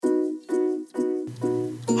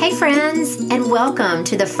Hey friends, and welcome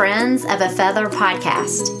to the Friends of a Feather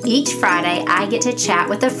podcast. Each Friday, I get to chat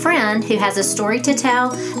with a friend who has a story to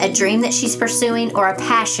tell, a dream that she's pursuing, or a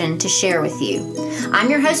passion to share with you. I'm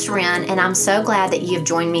your host, Ren, and I'm so glad that you've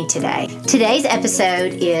joined me today. Today's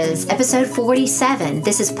episode is episode 47.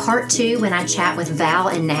 This is part 2 when I chat with Val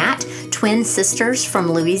and Nat, twin sisters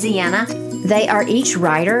from Louisiana. They are each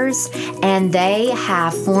writers, and they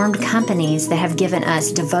have formed companies that have given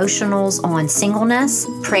us devotionals on singleness,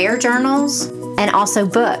 prayer journals, and also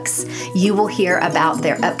books. You will hear about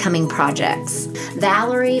their upcoming projects.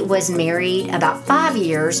 Valerie was married about 5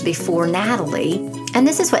 years before Natalie, and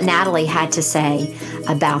this is what Natalie had to say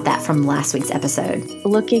about that from last week's episode.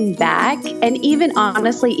 Looking back, and even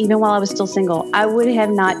honestly, even while I was still single, I would have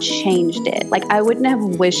not changed it. Like, I wouldn't have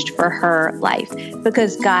wished for her life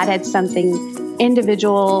because God had something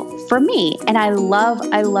individual for me. And I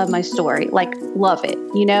love my story. Like, love it.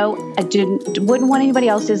 You know, wouldn't want anybody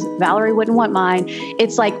else's. Valerie wouldn't want mine.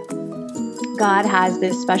 It's like God has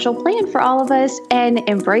this special plan for all of us, and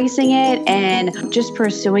embracing it and just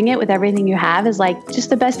pursuing it with everything you have is like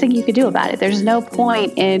just the best thing you could do about it. There's no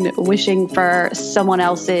point in wishing for someone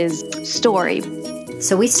else's story.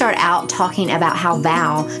 So we start out talking about how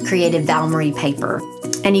Val created Val Marie Paper.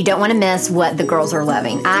 And you don't want to miss what the girls are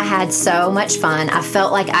loving. I had so much fun. I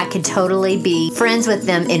felt like I could totally be friends with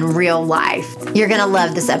them in real life. You're going to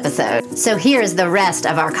love this episode. So here's the rest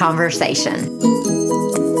of our conversation.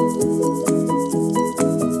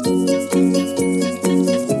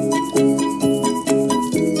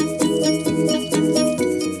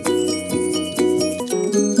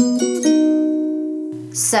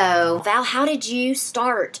 So, Val, how did you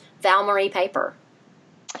start Val Marie Paper?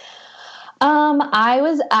 I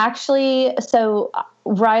was actually,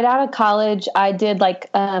 right out of college, I did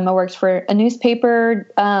I worked for a newspaper.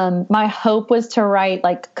 My hope was to write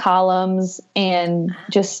like columns and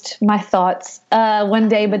just my thoughts one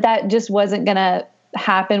day, but that just wasn't going to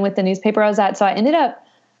happen with the newspaper I was at. So I ended up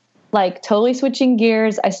like totally switching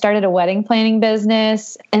gears. I started a wedding planning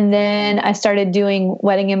business, and then I started doing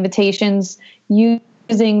wedding invitations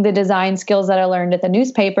using the design skills that I learned at the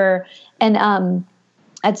newspaper. And,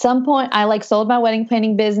 at some point I sold my wedding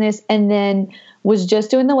planning business and then was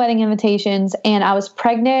just doing the wedding invitations, and I was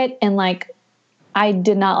pregnant, and I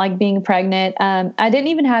did not like being pregnant. I didn't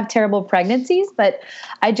even have terrible pregnancies, but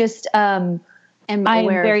I just, am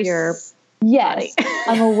aware of your body.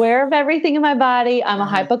 I'm aware of everything in my body. I'm a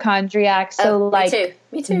hypochondriac. So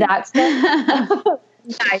me too. That's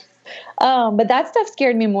nice. But that stuff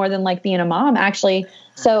scared me more than being a mom, actually.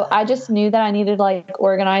 So I just knew that I needed to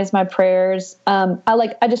organize my prayers.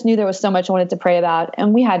 I just knew there was so much I wanted to pray about.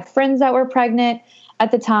 And we had friends that were pregnant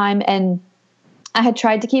at the time, and I had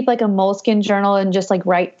tried to keep a Moleskine journal and just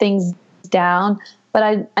write things down, but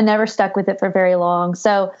I never stuck with it for very long.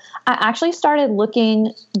 So I actually started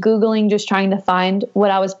Googling, just trying to find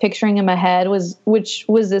what I was picturing in my head which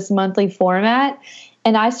was this monthly format.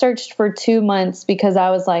 And I searched for 2 months because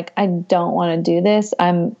I was like, I don't want to do this.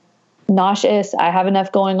 I'm nauseous. I have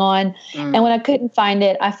enough going on. And when I couldn't find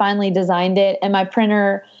it, I finally designed it. And my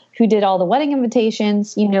printer, who did all the wedding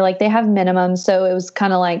invitations, they have minimums. So it was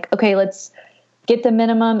kind of okay, let's get the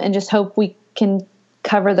minimum and just hope we can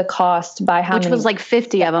cover the cost by how many. Which was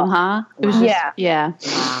 50 of them, huh? It was yeah.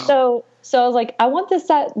 Wow. So I was like, I want this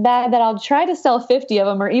that I'll try to sell 50 of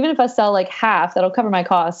them, or even if I sell half, that'll cover my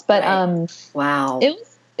costs. But wow,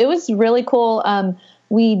 it was really cool.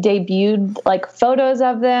 We debuted photos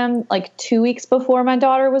of them 2 weeks before my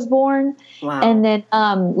daughter was born. Wow. And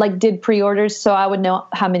then did pre-orders so I would know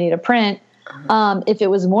how many to print if it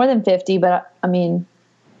was more than 50. But I mean,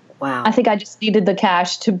 wow, I think I just needed the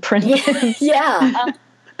cash to print them. Yeah.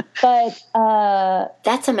 But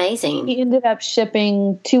that's amazing. We ended up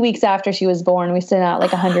shipping 2 weeks after she was born. We sent out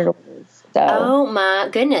 100 orders. So. Oh my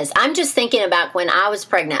goodness. I'm just thinking about when I was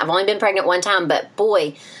pregnant. I've only been pregnant one time, but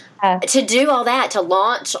boy, to do all that, to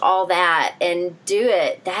launch all that and do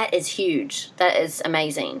it, that is huge. That is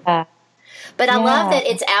amazing. But I love that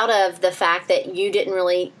it's out of the fact that you didn't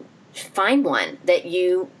really find one that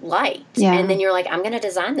you liked. Yeah. And then you're like, I'm going to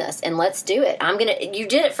design this and let's do it. You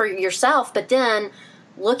did it for yourself, but then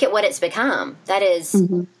look at what it's become. That is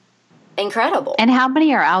incredible. And how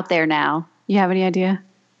many are out there now? You have any idea?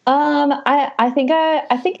 I think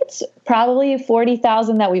it's probably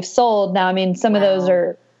 40,000 that we've sold now. I mean, some of those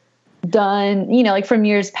are done, from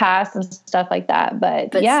years past and stuff like that.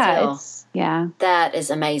 But yeah, still, that is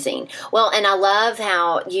amazing. Well, and I love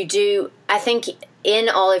how you do, I think in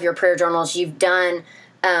all of your prayer journals, you've done,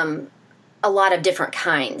 a lot of different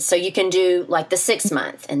kinds. So you can do like the 6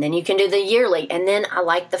 month, and then you can do the yearly. And then I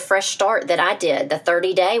like the fresh start that I did, the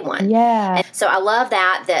 30-day one. Yeah. And so I love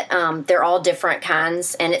that they're all different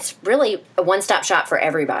kinds, and it's really a one-stop shop for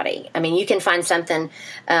everybody. I mean, you can find something.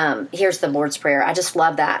 Here's the Lord's Prayer. I just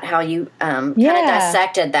love that, how you kind of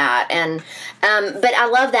dissected that. And but I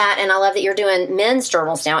love that, and I love that you're doing men's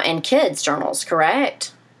journals now and kids' journals,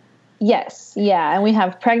 correct? Yes. Yeah. And we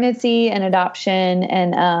have pregnancy and adoption,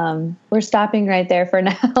 and we're stopping right there for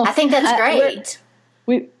now. I think that's great.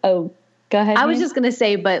 Go ahead. I was just going to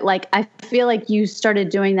say, but like, I feel like you started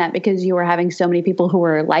doing that because you were having so many people who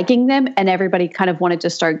were liking them, and everybody kind of wanted to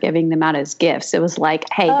start giving them out as gifts. It was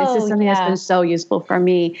like, hey, this is something that's been so useful for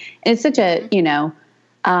me. And it's such a,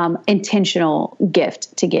 intentional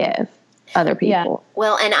gift to give other people. Yeah.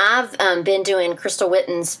 Well, and I've been doing Crystal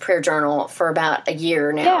Witten's prayer journal for about a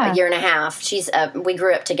year now, a year and a half. She's we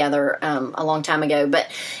grew up together a long time ago. But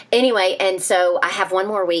anyway, and so I have one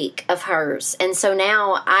more week of hers. And so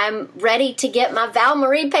now I'm ready to get my Val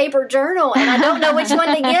Marie paper journal, and I don't know which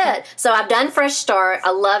one to get. So I've done Fresh Start.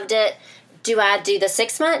 I loved it. Do I do the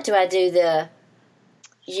 6 month? Do I do the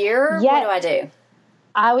year? Yeah. What do I do?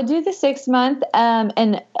 I would do the 6 month,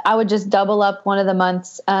 and I would just double up one of the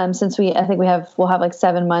months, since we'll have like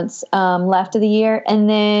 7 months left of the year. And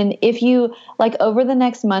then if you like over the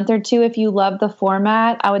next month or two, if you love the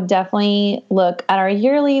format, I would definitely look at our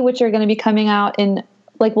yearly, which are going to be coming out in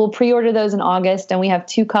we'll pre-order those in August, and we have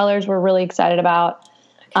 2 colors we're really excited about.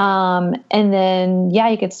 And then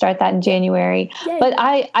you could start that in January. Yay. But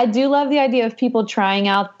I do love the idea of people trying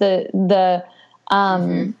out the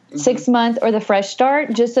 6 month or the Fresh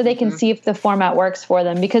Start, just so they can see if the format works for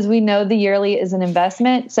them, because we know the yearly is an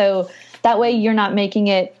investment. So that way you're not making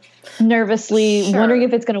it nervously wondering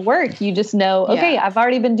if it's going to work. You just know, okay, I've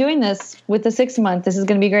already been doing this with the 6 month. This is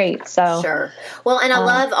going to be great. So Well, and I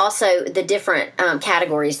love also the different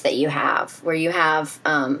categories that you have, where you have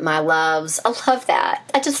my loves. I love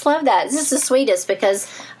that. I just love that. This is the sweetest because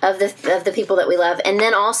of the people that we love. And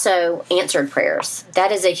then also answered prayers.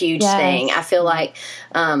 That is a huge thing. I feel like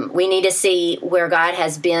we need to see where God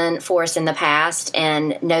has been for us in the past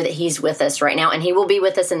and know that He's with us right now, and He will be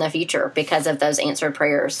with us in the future because of those answered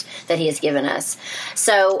prayers that He has given us.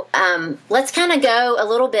 So let's kind of go a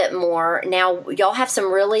little bit more. Now, y'all have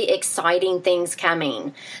some really exciting things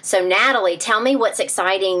coming. So, Natalie, tell me what's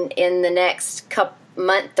exciting in the next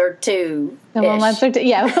month or two.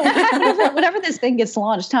 Whenever this thing gets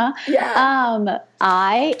launched, huh? Yeah.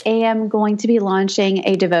 I am going to be launching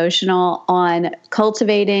a devotional on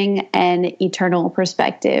cultivating an eternal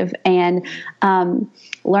perspective and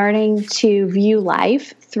learning to view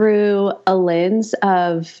life through a lens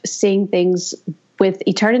of seeing things with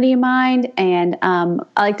eternity in mind, and I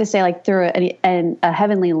like to say through a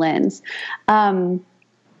heavenly lens.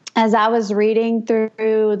 As I was reading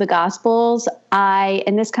through the Gospels,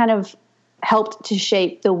 and this kind of helped to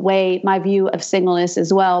shape the way my view of singleness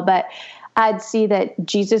as well, but I'd see that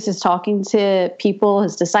Jesus is talking to people,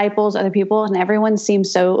 His disciples, other people, and everyone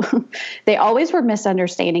seems they always were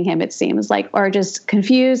misunderstanding Him, it seems or just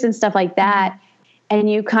confused and stuff like that. And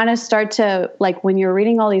you kind of start to, when you're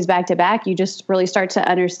reading all these back to back, you just really start to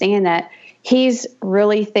understand that He's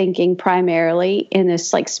really thinking primarily in this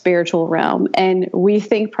spiritual realm, and we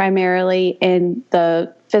think primarily in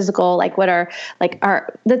the physical, what our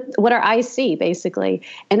eyes see, basically.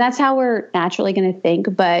 And that's how we're naturally going to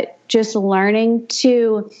think. But just learning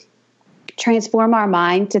to transform our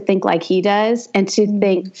mind to think like He does, and to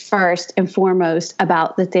think first and foremost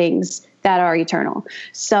about the things that are eternal.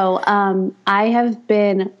 So I have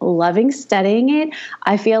been loving studying it.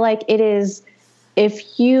 I feel like it is,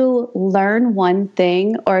 if you learn one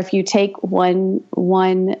thing, or if you take one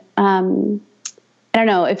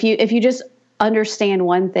if you just understand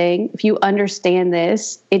one thing, if you understand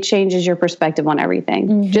this, it changes your perspective on everything.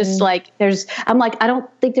 Mm-hmm. Just I don't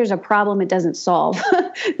think there's a problem it doesn't solve,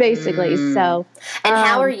 basically. So, and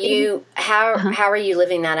how are you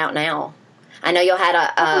living that out now? I know y'all had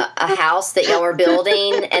a house that y'all were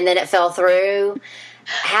building and then it fell through.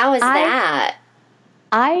 How is that?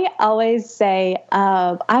 I always say,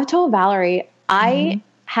 I've told Valerie, I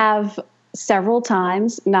have several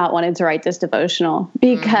times not wanted to write this devotional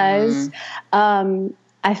because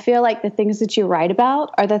I feel like the things that you write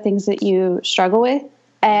about are the things that you struggle with.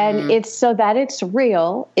 And it's so that it's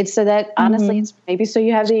real. It's so that, honestly, it's maybe so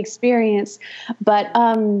you have the experience. But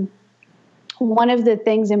one of the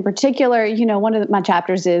things in particular, one of my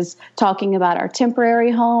chapters is talking about our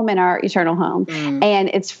temporary home and our eternal home. And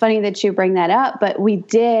it's funny that you bring that up, but we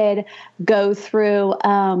did go through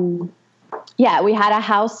Yeah, we had a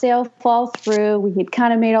house sale fall through. We had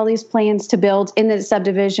kind of made all these plans to build in the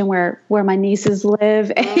subdivision where my nieces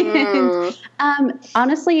live. And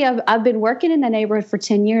honestly, I've been working in the neighborhood for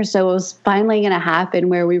 10 years, so it was finally going to happen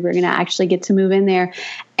where we were going to actually get to move in there.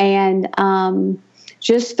 And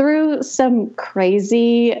just through some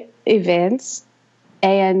crazy events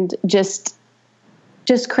and just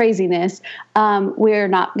craziness, we're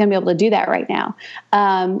not going to be able to do that right now.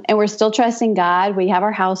 And we're still trusting God. We have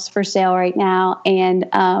our house for sale right now, and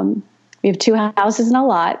we have 2 houses and a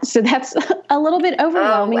lot. So that's a little bit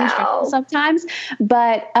overwhelming and stressful sometimes.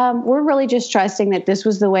 But we're really just trusting that this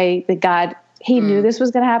was the way that God, He knew this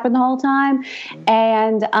was going to happen the whole time.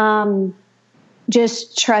 And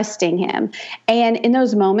just trusting Him. And in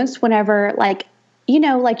those moments, whenever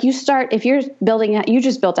you start, if you're building, you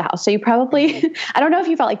just built a house. So you probably, I don't know if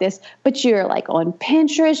you felt like this, but you're like on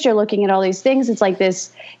Pinterest, you're looking at all these things. It's like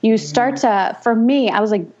this, you start to, for me, I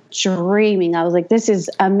was like dreaming. I was like, this is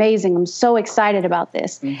amazing. I'm so excited about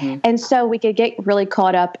this. And so we could get really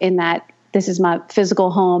caught up in that. This is my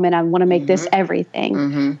physical home and I want to make this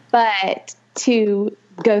everything. But to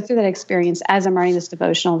go through that experience as I'm writing this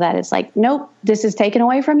devotional, that it's like, nope, this is taken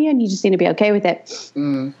away from you and you just need to be okay with it.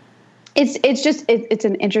 It's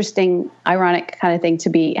an interesting, ironic kind of thing to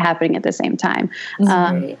be happening at the same time.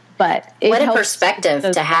 But what a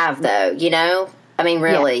perspective to have, though, I mean,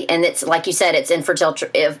 really. And it's like you said, it's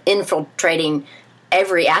infiltrating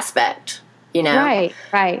every aspect, Right.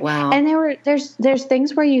 Wow. And there's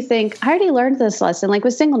things where you think, I already learned this lesson. Like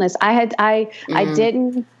with singleness, I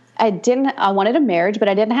wanted a marriage, but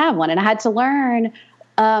I didn't have one. And I had to learn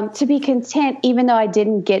to be content, even though I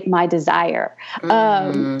didn't get my desire.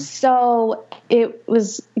 So it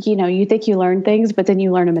was, you think you learn things, but then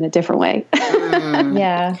you learn them in a different way.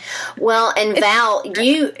 Yeah. Well, and Val,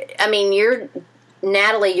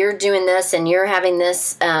 Natalie, you're doing this and you're having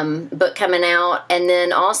this book coming out. And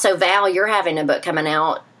then also, Val, you're having a book coming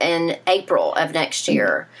out in April of next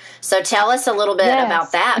year. So tell us a little bit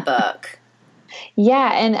about that book.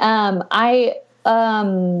 Yeah. And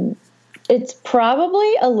it's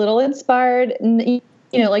probably a little inspired,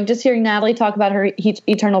 like just hearing Natalie talk about her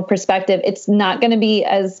eternal perspective. It's not going to be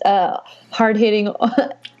as hard-hitting.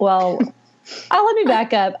 Well, let me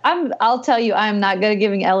back up. I'll tell you, I'm not good at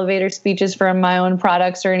giving elevator speeches for my own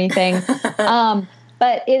products or anything.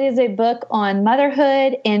 But it is a book on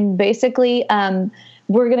motherhood, and basically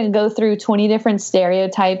we're going to go through 20 different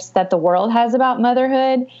stereotypes that the world has about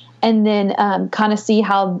motherhood, and then kind of see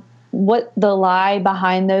what the lie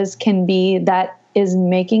behind those can be that is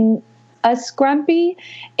making us grumpy.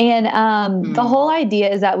 And the whole idea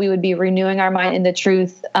is that we would be renewing our mind in the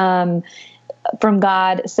truth from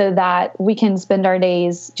God, so that we can spend our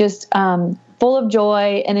days just full of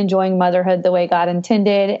joy and enjoying motherhood the way God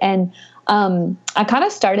intended. And I kind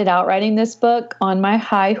of started out writing this book on my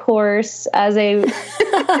high horse as a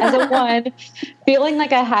one, feeling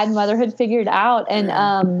like I had motherhood figured out. And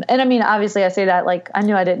I mean, obviously I say that like I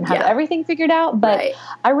knew I didn't have everything figured out, but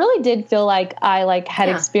I really did feel like I had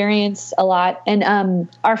experienced a lot. And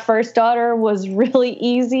our first daughter was really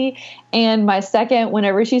easy. And my second,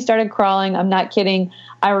 whenever she started crawling, I'm not kidding,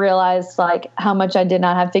 I realized like how much I did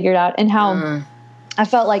not have figured out, and how I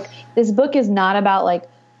felt like this book is not about like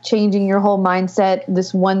changing your whole mindset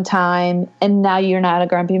this one time and now you're not a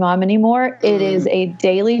grumpy mom anymore. It is a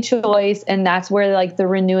daily choice, and that's where like the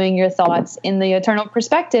renewing your thoughts in the eternal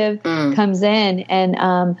perspective comes in. And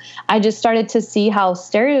I just started to see how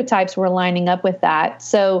stereotypes were lining up with that.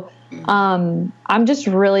 So I'm just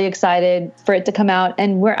really excited for it to come out.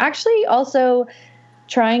 And we're actually also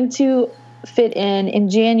trying to fit in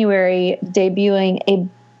January, debuting a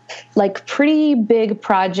like pretty big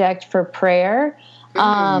project for prayer.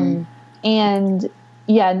 And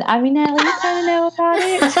yeah, I mean, Natalie, you kind of know about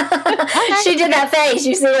it. She did that face.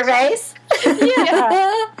 You see her face?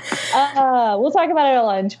 Yeah. We'll talk about it at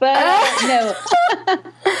lunch, but no.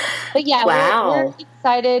 But yeah, we're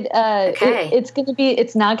excited.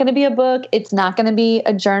 It's not going to be a book. It's not going to be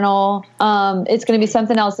a journal. It's going to be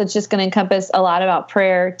something else that's just going to encompass a lot about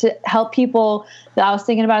prayer to help people. I was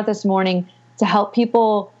thinking about it this morning, to help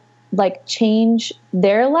people like change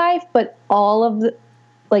their life, but all of the,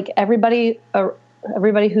 like everybody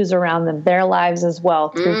who's around them, their lives as well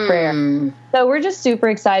through prayer. So we're just super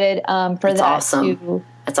excited for That's that. Awesome.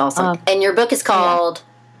 That's awesome. And your book is called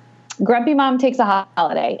Grumpy Mom Takes a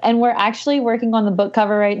Holiday. And we're actually working on the book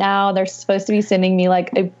cover right now. They're supposed to be sending me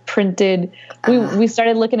like a printed, we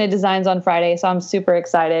started looking at designs on Friday. So I'm super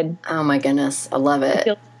excited. Oh my goodness. I love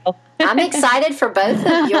it. I'm excited for both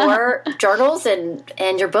of your journals and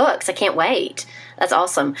your books. I can't wait. That's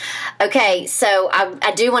awesome. Okay, so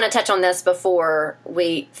I do want to touch on this before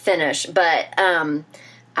we finish, but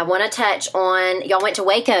I want to touch on, y'all went to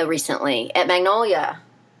Waco recently at Magnolia.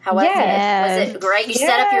 How was it? Was it great? You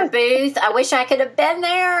set up your booth. I wish I could have been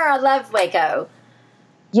there. I love Waco.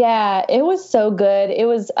 Yeah, it was so good. It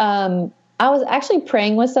was, I was actually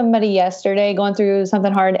praying with somebody yesterday, going through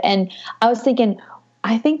something hard, and I was thinking,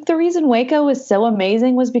 I think the reason Waco was so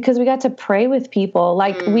amazing was because we got to pray with people.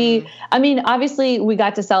 Like obviously we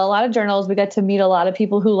got to sell a lot of journals. We got to meet a lot of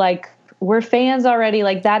people who like were fans already.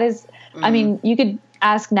 Like that is, I mean, you could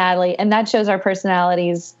ask Natalie, and that shows our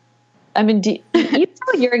personalities. I mean, you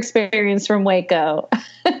tell your experience from Waco.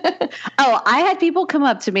 Oh, I had people come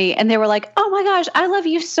up to me and they were like, "Oh my gosh, I love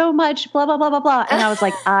you so much, blah, blah, blah, blah, blah." And I was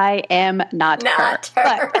like, I am not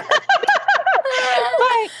her.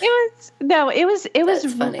 But it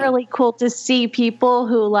was really cool to see people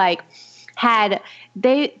who like had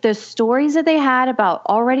the stories that they had about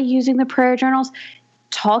already using the prayer journals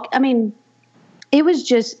it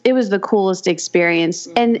was the coolest experience.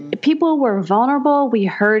 And people were vulnerable.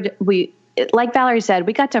 Like Valerie said,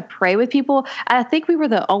 we got to pray with people. I think we were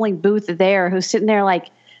the only booth there who's sitting there like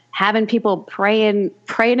having people praying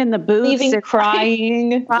in the booth. Even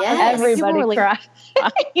crying. Yes. Everybody really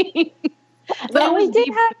crying. But we did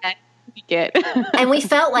have and we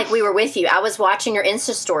felt like we were with you. I was watching your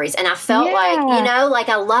Insta stories and I felt like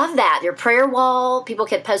I love that. Your prayer wall, people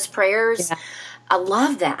could post prayers. Yeah. I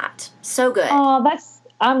love that. So good. Oh,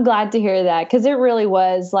 I'm glad to hear that, because it really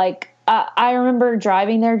was like, I remember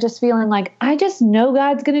driving there just feeling like, I just know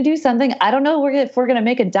God's going to do something. I don't know if we're going to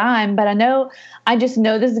make a dime, but I just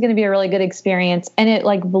know this is going to be a really good experience. And it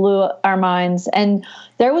like blew our minds. And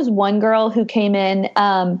there was one girl who came in,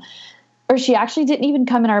 or she actually didn't even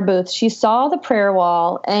come in our booth. She saw the prayer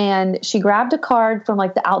wall and she grabbed a card from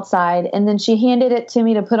like the outside, and then she handed it to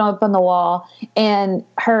me to put up on the wall. And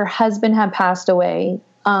her husband had passed away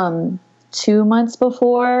 2 months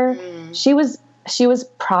before. She was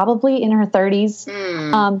probably in her 30s.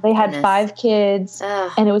 They had 5 kids,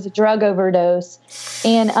 and it was a drug overdose.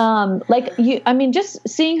 And just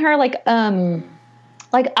seeing her like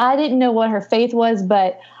I didn't know what her faith was,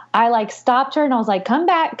 but I like stopped her and I was like, come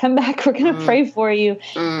back. We're going to pray for you.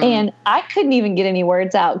 And I couldn't even get any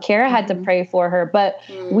words out. Kara had to pray for her, but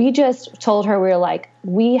we just told her, we were like,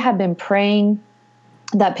 we have been praying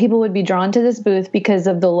that people would be drawn to this booth because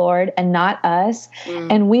of the Lord and not us.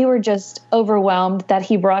 And we were just overwhelmed that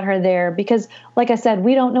he brought her there because, like I said,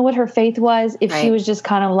 we don't know what her faith was. If she was just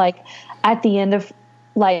kind of like at the end of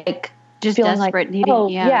like just feeling desperate, like,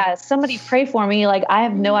 needing, somebody pray for me. Like I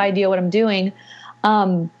have no idea what I'm doing.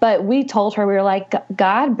 But we told her, we were like,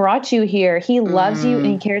 God brought you here. He loves you and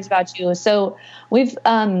he cares about you. So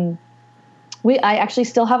I actually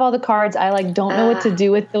still have all the cards. I like don't know what to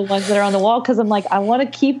do with the ones that are on the wall, because I'm like, I want to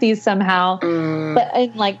keep these somehow,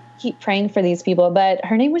 and like keep praying for these people. But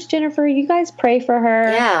her name was Jennifer. You guys pray for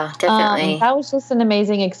her. Yeah, definitely. That was just an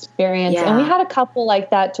amazing experience. And we had a couple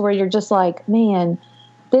like that to where you're just like, man,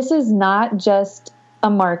 this is not just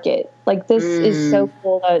a market. Like this is so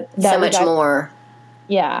cool that so much more.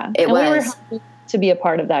 Yeah, we were happy to be a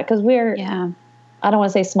part of that, because we're I don't want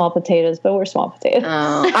to say small potatoes, but we're small potatoes.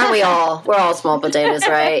 Oh, aren't we all? We're all small potatoes,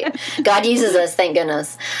 right? God uses us, thank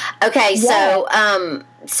goodness. Okay, so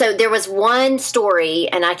there was one story,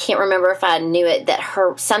 and I can't remember if I knew it, that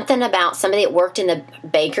something about somebody that worked in the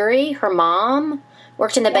bakery. Her mom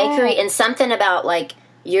worked in the bakery, and something about like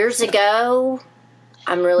years ago.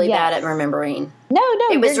 I'm really bad at remembering. No,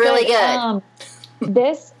 it was really good.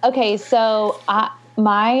 So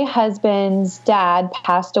my husband's dad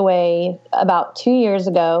passed away about 2 years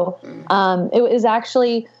ago. It was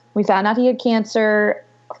actually, we found out he had cancer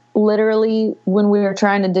literally when we were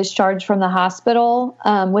trying to discharge from the hospital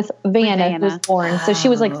with Vanna, who was born. So she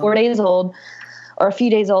was like 4 days old, or a few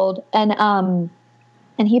days old. And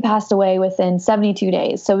he passed away within 72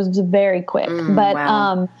 days. So it was very quick.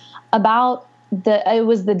 But it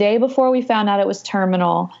was the day before we found out it was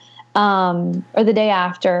terminal, or the day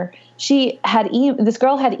after. This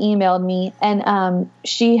girl had emailed me, and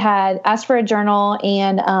she had asked for a journal,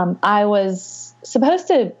 and I was supposed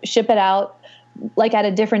to ship it out like at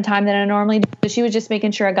a different time than I normally do. So she was just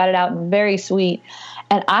making sure I got it out, and very sweet.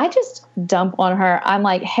 And I just dump on her. I'm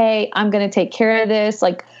like, hey, I'm going to take care of this.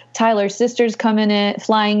 Like Tyler's sister's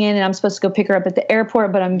flying in, and I'm supposed to go pick her up at the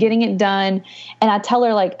airport, but I'm getting it done. And I tell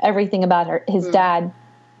her like everything about his dad.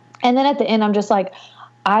 And then at the end, I'm just like,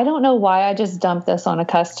 I don't know why I just dumped this on a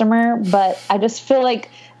customer, but I just feel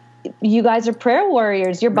like you guys are prayer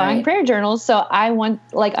warriors. You're buying prayer journals. So I'm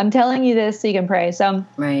telling you this so you can pray. So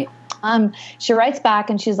She writes back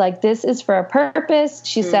and she's like, this is for a purpose.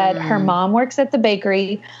 She said her mom works at the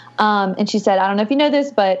bakery. And she said, I don't know if you know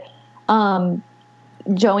this, but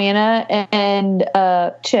Joanna and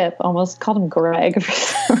Chip, almost called him Greg.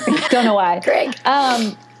 Don't know why. Greg.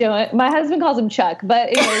 My husband calls him Chuck, but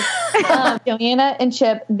anyways, Joanna and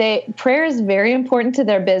Chip, prayer is very important to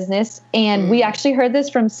their business. And we actually heard this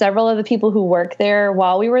from several of the people who work there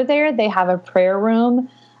while we were there. They have a prayer room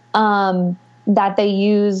that they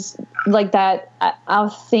use like that. I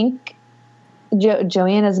think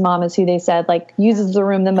Joanna's mom is who they said like uses the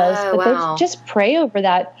room the most, but they just pray over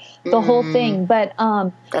that the whole thing. But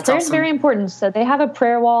prayer is very important. So they have a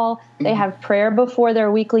prayer wall. They have prayer before their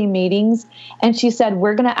weekly meetings. And she said,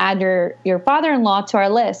 we're going to add your father-in-law to our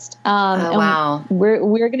list. And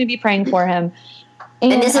we're going to be praying for him.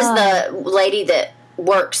 And this is the lady that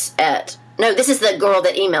works at. No, this is the girl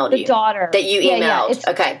that emailed you. The daughter that you emailed.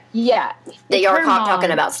 Okay. Yeah. That you are talking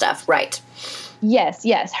about stuff, right?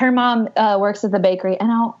 Yes. Her mom works at the bakery,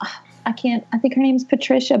 and I think her name's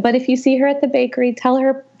Patricia, but if you see her at the bakery, tell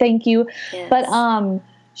her thank you. Yes. But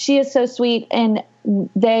she is so sweet, and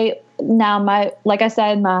like I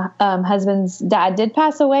said, my husband's dad did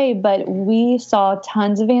pass away, but we saw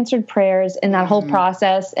tons of answered prayers in that whole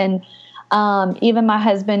process. And even my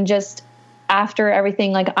husband, just after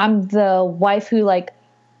everything, like I'm the wife who like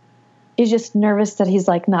is just nervous that he's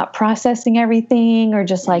like not processing everything, or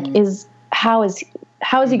just like how is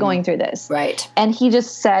he going through this? Right. And he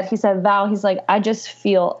said, Val, he's like, I just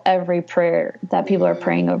feel every prayer that people are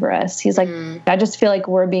praying over us. He's like, I just feel like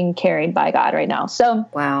we're being carried by God right now. So,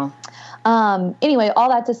 wow. Anyway, all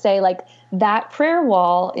that to say, like that prayer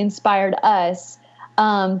wall inspired us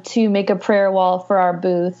to make a prayer wall for our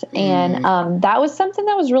booth. And that was something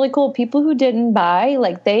that was really cool. People who didn't buy,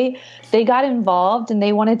 like they got involved and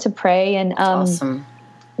they wanted to pray. And awesome.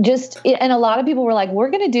 And a lot of people were like, we're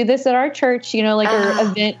going to do this at our church, or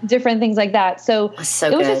event, different things like that. So it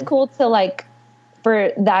was just cool to like,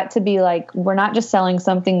 for that to be like, we're not just selling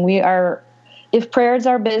something. If prayer is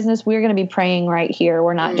our business, we're going to be praying right here.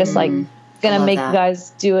 We're not just like going to make you guys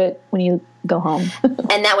do it when you go home.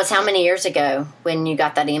 And that was how many years ago when you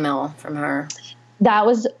got that email from her? That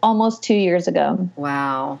was almost 2 years ago.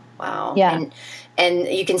 Wow. Yeah. And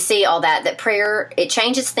you can see all that prayer, it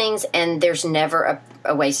changes things, and there's never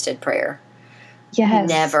a wasted prayer. Yes.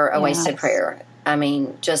 Never a wasted prayer. I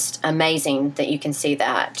mean, just amazing that you can see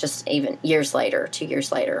that just even 2 years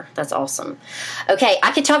later. That's awesome. Okay,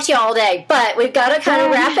 I could talk to you all day, but we've got to kind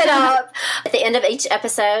of wrap it up. At the end of each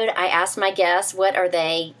episode, I ask my guests, what are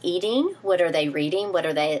they eating? What are they reading? What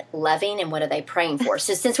are they loving? And what are they praying for?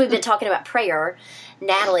 So since we've been talking about prayer,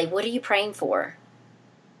 Natalie, what are you praying for?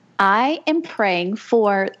 I am praying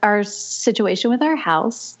for our situation with our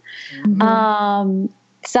house.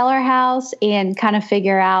 Sell our house and kind of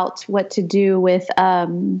figure out what to do with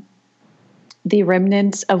the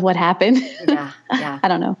remnants of what happened. Yeah. I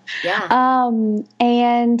don't know. Yeah.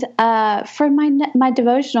 And for my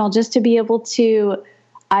devotional, just to be able to,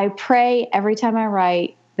 I pray every time I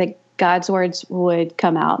write that God's words would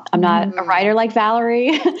come out. I'm not a writer like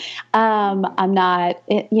Valerie. I'm not,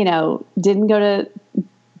 didn't go to,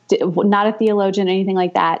 not a theologian, anything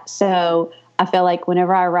like that. So I feel like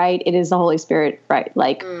whenever I write, it is the Holy Spirit, right?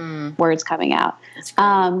 Like words coming out.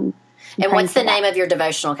 And what's the name of your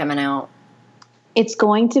devotional coming out? It's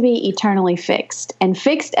going to be Eternally Fixed, and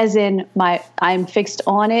fixed as in I'm fixed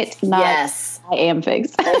on it. Not yes. I am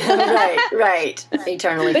fixed. right.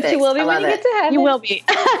 Eternally fixed. But you will be when you get to heaven. You will be.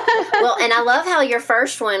 Well, and I love how your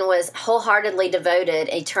first one was wholeheartedly devoted,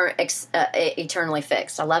 eternally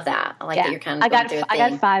fixed. I love that. I like that you're kind of going through a theme. I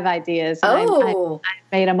got 5 ideas. Oh. I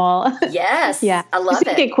made them all. Yes. Yeah. I love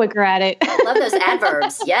it. Get quicker at it. Love those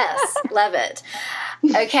adverbs. Yes. Love it.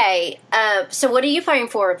 Okay. So what are you praying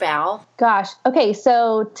for, Val? Gosh. Okay.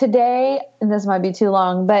 So today, and this might be too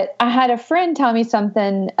long, but I had a friend tell me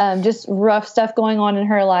something, just rough stuff going on in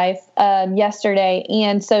her life, yesterday.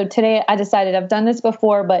 And so today I decided, I've done this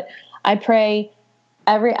before, but I pray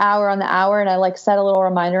every hour on the hour, and I like set a little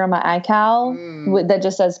reminder on my iCal that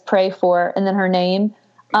just says pray for, and then her name.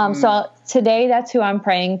 So today that's who I'm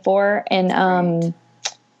praying for. And,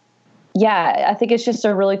 yeah, I think it's just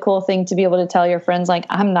a really cool thing to be able to tell your friends, like,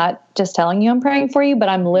 I'm not just telling you I'm praying for you, but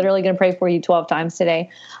I'm literally going to pray for you 12 times today.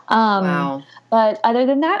 Wow. But other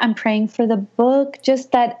than that, I'm praying for the book,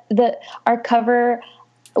 just that our cover,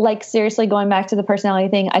 like seriously going back to the personality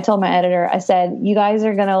thing, I told my editor, I said, you guys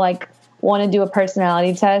are going to like want to do a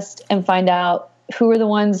personality test and find out who are the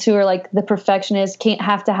ones who are like the perfectionists, can't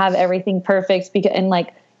have to have everything perfect and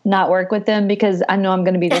like not work with them, because I know I'm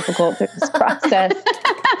going to be difficult through this process.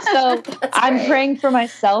 So I'm praying for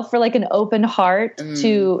myself for like an open heart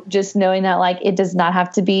to just knowing that like it does not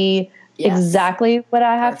have to be exactly what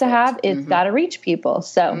I have to have. It's got to reach people.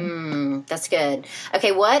 So that's good.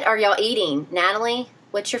 Okay, what are y'all eating? Natalie,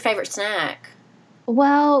 what's your favorite snack?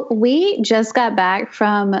 Well, we just got back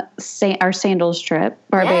from our sandals trip,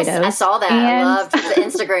 Barbados. Yes, I saw that. I loved the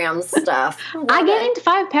Instagram stuff. I gained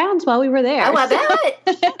 5 pounds while we were there. Oh, I bet.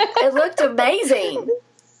 It looked amazing.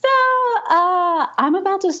 So I'm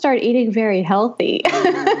about to start eating very healthy.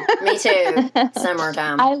 Me too.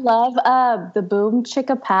 Summertime. I love the Boom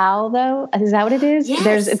Chicka Pow, though. Is that what it is?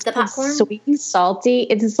 Yes, it's the popcorn. Sweet and salty.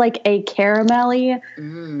 It's like a caramelly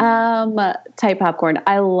type popcorn.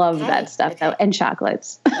 I love that stuff, though. And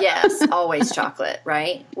chocolates. Yes, always chocolate,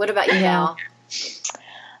 right? What about you, Val?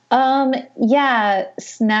 Yeah,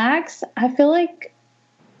 snacks. I feel like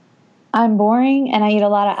I'm boring and I eat a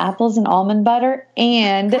lot of apples and almond butter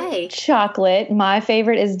and chocolate. My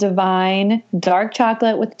favorite is Divine dark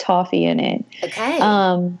chocolate with toffee in it. Okay.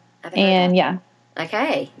 And yeah.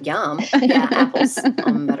 Okay. Yum. Yeah. Apples,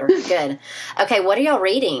 almond butter. Good. Okay. What are y'all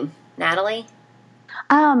reading, Natalie?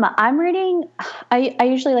 I'm reading, I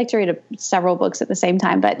usually like to read several books at the same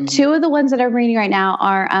time, but two of the ones that I'm reading right now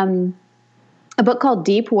are, a book called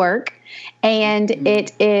Deep Work. And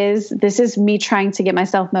this is me trying to get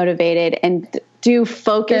myself motivated and do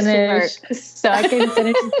focused work so I can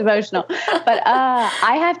finish this devotional. But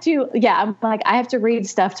I have to, I have to read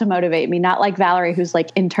stuff to motivate me, not like Valerie, who's like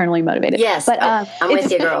internally motivated. Yes, but I'm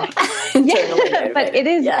with you, girl. But it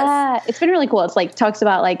is, it's been really cool. It's like talks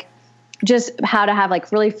about like just how to have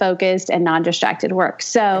like really focused and non-distracted work.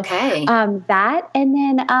 So that, and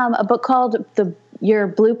then a book called Your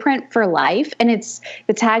Blueprint for Life. And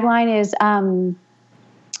the tagline is,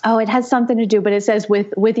 it has something to do, but it says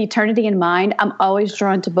with eternity in mind. I'm always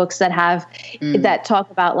drawn to books that have, that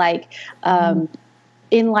talk about like,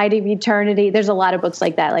 in light of eternity. There's a lot of books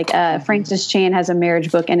like that. Like, Francis Chan has a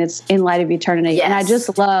marriage book and it's in light of eternity. Yes. And I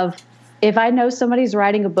just love, if I know somebody's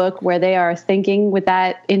writing a book where they are thinking with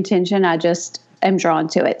that intention, I just am drawn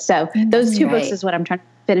to it. So those two books is what I'm trying to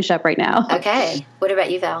finish up right now. Okay. What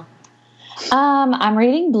about you, Val? I'm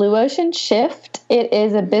reading Blue Ocean Shift. It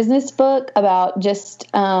is a business book about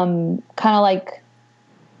just kind of like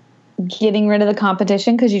getting rid of the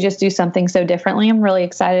competition because you just do something so differently. I'm really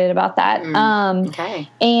excited about that.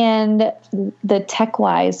 And the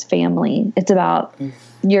TechWise family. It's about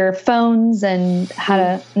your phones and how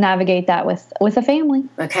to navigate that with a family.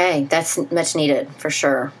 Okay, that's much needed for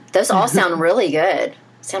sure. Those all sound really good.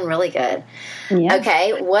 Yeah.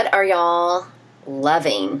 Okay, what are y'all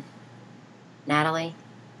loving? Natalie,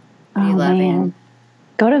 what are you loving? Man.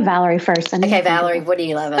 Go to Valerie first. Okay, Valerie, what are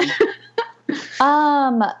you loving?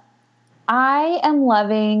 I am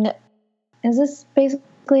loving, is this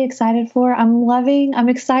basically excited for? I'm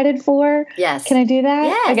excited for. Yes. Can I do that?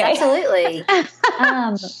 Yes, absolutely.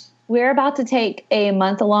 We're about to take a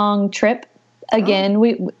month-long trip again.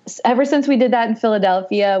 We ever since we did that in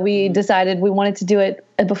Philadelphia, we decided we wanted to do it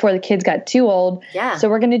before the kids got too old. Yeah. So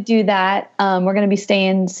we're going to do that. We're going to be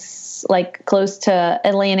staying like close to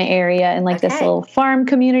Atlanta area in like this little farm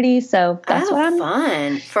community. So that's what I'm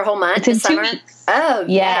fun for a whole month. It's in 2 weeks. Oh,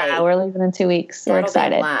 yeah. We're leaving in 2 weeks. We're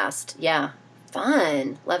excited. Be a blast. Yeah.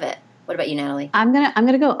 Fun. Love it. What about you, Natalie? I'm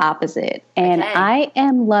gonna go opposite, and I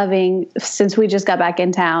am loving, since we just got back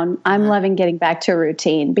in town, I'm loving getting back to a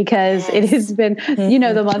routine because it has been,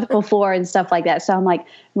 the month before and stuff like that. So I'm like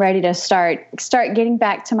ready to start getting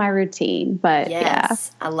back to my routine. But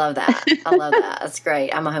I love that. That's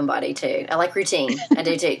great. I'm a homebody too. I like routine. I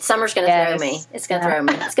do too. Summer's gonna throw me. It's gonna throw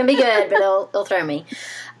me. It's gonna be good, but it'll throw me.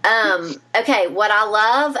 Okay, what I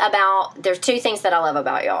love there's two things that I love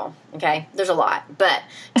about y'all. Okay, there's a lot, but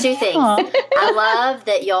two things. I love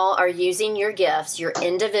that y'all are using your gifts, your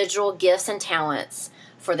individual gifts and talents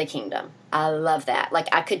for the kingdom. I love that. Like,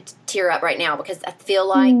 I could tear up right now because I feel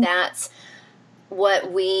like that's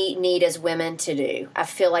what we need as women to do. I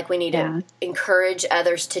feel like we need to encourage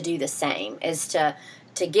others to do the same, is to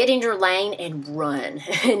get in your lane and run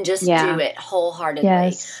and just do it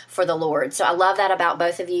wholeheartedly for the Lord. So I love that about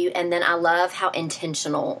both of you. And then I love how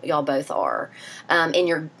intentional y'all both are in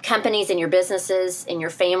your companies, in your businesses, in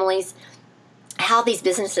your families, how these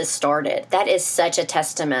businesses started. That is such a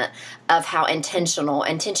testament of how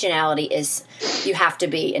intentionality is. You have to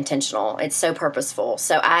be intentional. It's so purposeful.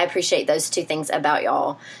 So I appreciate those two things about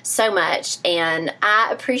y'all so much. And I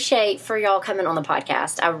appreciate for y'all coming on the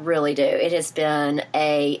podcast. I really do. It has been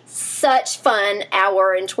such fun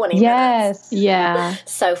hour and 20 minutes. Yes. Yeah.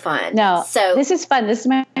 So fun. No. So this is fun. This is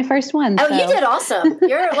my first one. Oh, you did awesome.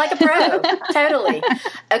 You're like a pro. Totally.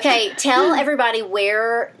 Okay. Tell everybody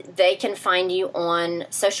where they can find you on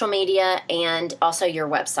social media and also your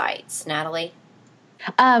websites, Natalie?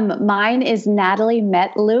 Mine is Natalie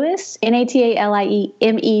Met Lewis,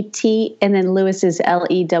 NATALIEMET, and then Lewis is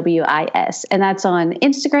LEWIS. And that's on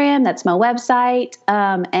Instagram. That's my website,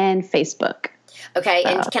 and Facebook. Okay.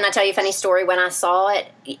 And can I tell you a funny story? When I saw it,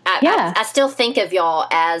 I still think of y'all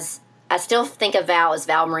I still think of Val as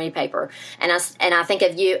Val Marie Paper, and I think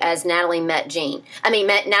of you as Natalie Met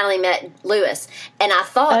Natalie Met Lewis, and I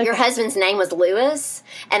thought your husband's name was Lewis,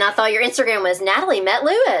 and I thought your Instagram was Natalie Met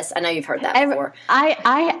Lewis. I know you've heard that before.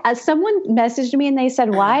 Someone messaged me and they said,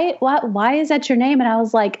 why is that your name? And I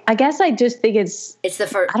was like, I guess I just think it's the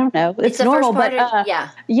first. I don't know. It's normal, but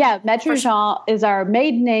Metrojean is our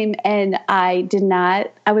maiden name, and I did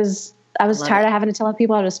not. I was tired of having to tell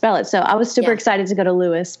people how to spell it, so I was super excited to go to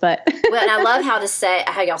Lewis. But well, and I love how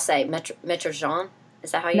y'all say Metrojean.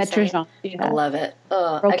 Is that how you say it? Yeah. I love it.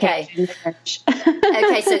 Okay.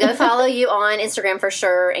 Okay, so go follow you on Instagram for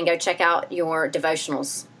sure, and go check out your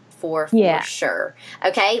devotionals for sure.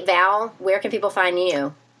 Okay, Val, where can people find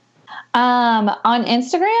you? On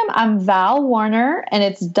Instagram, I'm Val Warner, and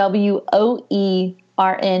it's WOERNER.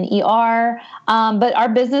 But our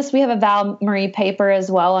business, we have a Val Marie Paper as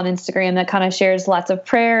well on Instagram that kind of shares lots of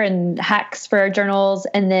prayer and hacks for our journals.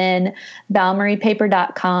 And then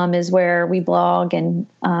valmariepaper.com is where we blog, and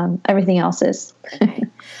everything else is.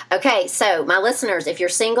 Okay, so my listeners, if you're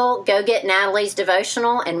single, go get Natalie's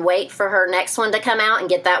devotional and wait for her next one to come out and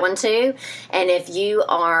get that one too. And if you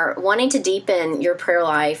are wanting to deepen your prayer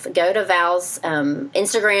life, go to Val's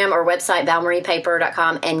Instagram or website,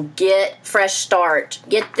 valmariepaper.com, and get Fresh Start.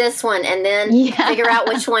 Get this one, and then figure out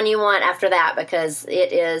which one you want after that, because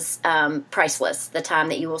it is priceless, the time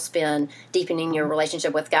that you will spend deepening your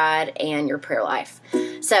relationship with God and your prayer life.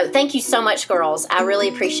 So thank you so much, girls. I really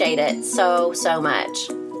appreciate it so much.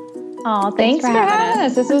 Oh, thanks for having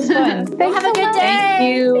us. This was fun. Have a good day.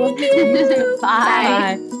 Thank you.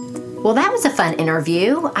 Bye. Well, that was a fun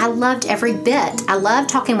interview. I loved every bit. I loved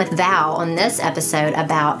talking with Val on this episode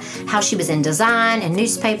about how she was in design and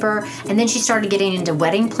newspaper, and then she started getting into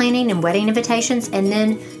wedding planning and wedding invitations, and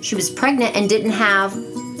then she was pregnant and didn't have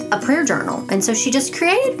a prayer journal, and so she just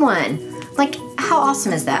created one. Like, how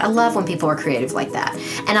awesome is that? I love when people are creative like that.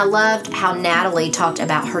 And I loved how Natalie talked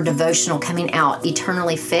about her devotional coming out,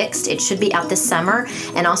 Eternally Fixed. It should be out this summer.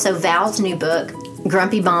 And also Val's new book,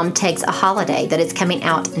 Grumpy Mom Takes a Holiday, that is coming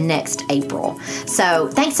out next April. So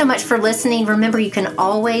thanks so much for listening. Remember, you can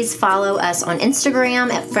always follow us on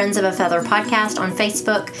Instagram at Friends of a Feather Podcast, on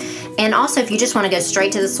Facebook. And also, if you just want to go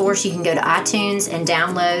straight to the source, you can go to iTunes and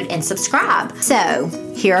download and subscribe. So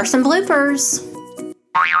here are some bloopers.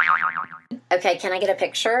 Okay, can I get a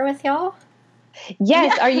picture with y'all?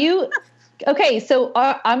 Yes. Are you... Okay, so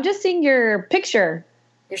I'm just seeing your picture.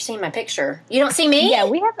 You're seeing my picture. You don't see me? Yeah,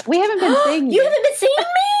 we haven't been seeing you. You haven't been seeing me?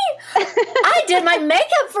 I did my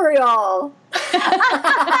makeup for y'all.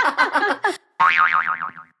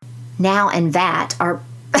 Now and that.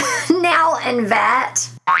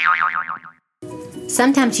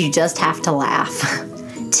 Sometimes you just have to laugh.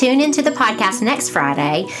 Tune into the podcast next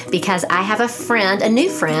Friday, because I have a new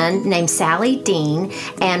friend named Sally Dean,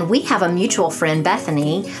 and we have a mutual friend,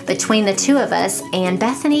 Bethany, between the two of us. And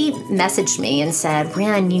Bethany messaged me and said,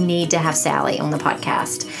 Ren, you need to have Sally on the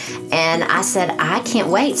podcast. And I said, I can't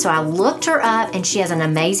wait. So I looked her up, and she has an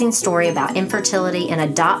amazing story about infertility and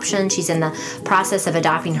adoption. She's in the process of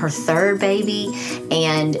adopting her third baby,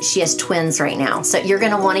 and she has twins right now. So you're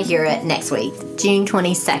going to want to hear it next week, June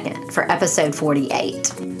 22nd, for episode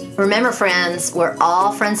 48. Remember, friends, we're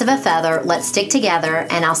all friends of a feather. Let's stick together,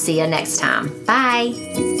 and I'll see you next time.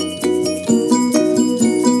 Bye.